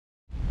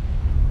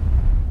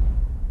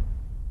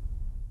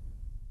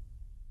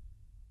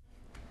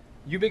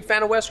You a big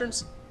fan of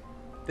Westerns?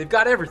 They've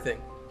got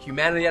everything.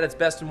 Humanity at its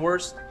best and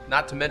worst,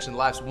 not to mention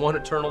life's one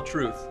eternal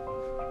truth.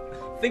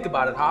 Think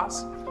about it,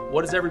 Haas.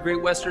 What does every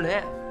great Western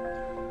have?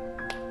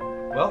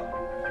 Well,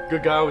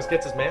 good guy always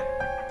gets his man,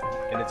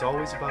 and it's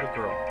always about a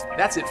girl.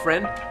 That's it,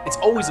 friend. It's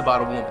always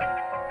about a woman.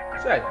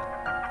 Say,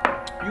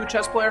 you a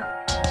chess player?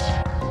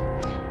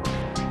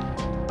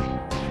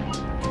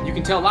 You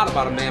can tell a lot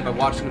about a man by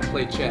watching him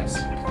play chess.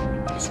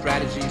 His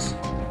strategies,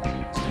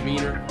 his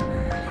demeanor,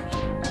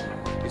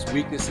 his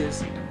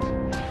weaknesses.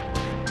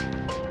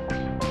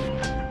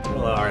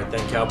 Well, alright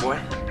then, cowboy.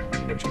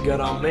 What you got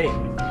on me?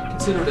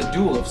 Consider it a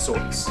duel of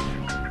sorts.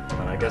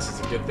 Well, I guess it's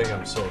a good thing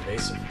I'm so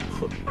evasive.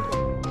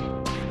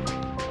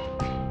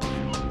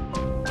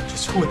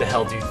 Just who the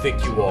hell do you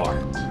think you are?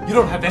 You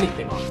don't have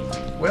anything on me.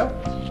 Well,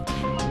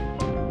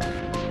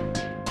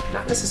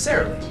 not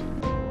necessarily.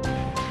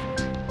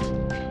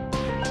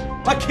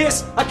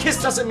 A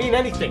kiss doesn't mean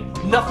anything.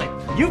 Nothing.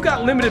 You've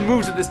got limited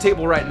moves at this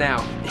table right now,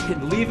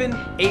 and leaving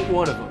ain't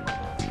one of them.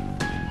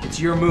 It's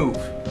your move.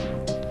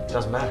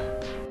 Doesn't matter.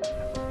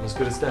 I'm as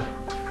good as them.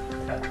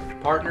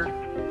 Partner,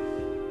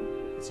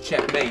 it's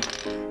checkmate.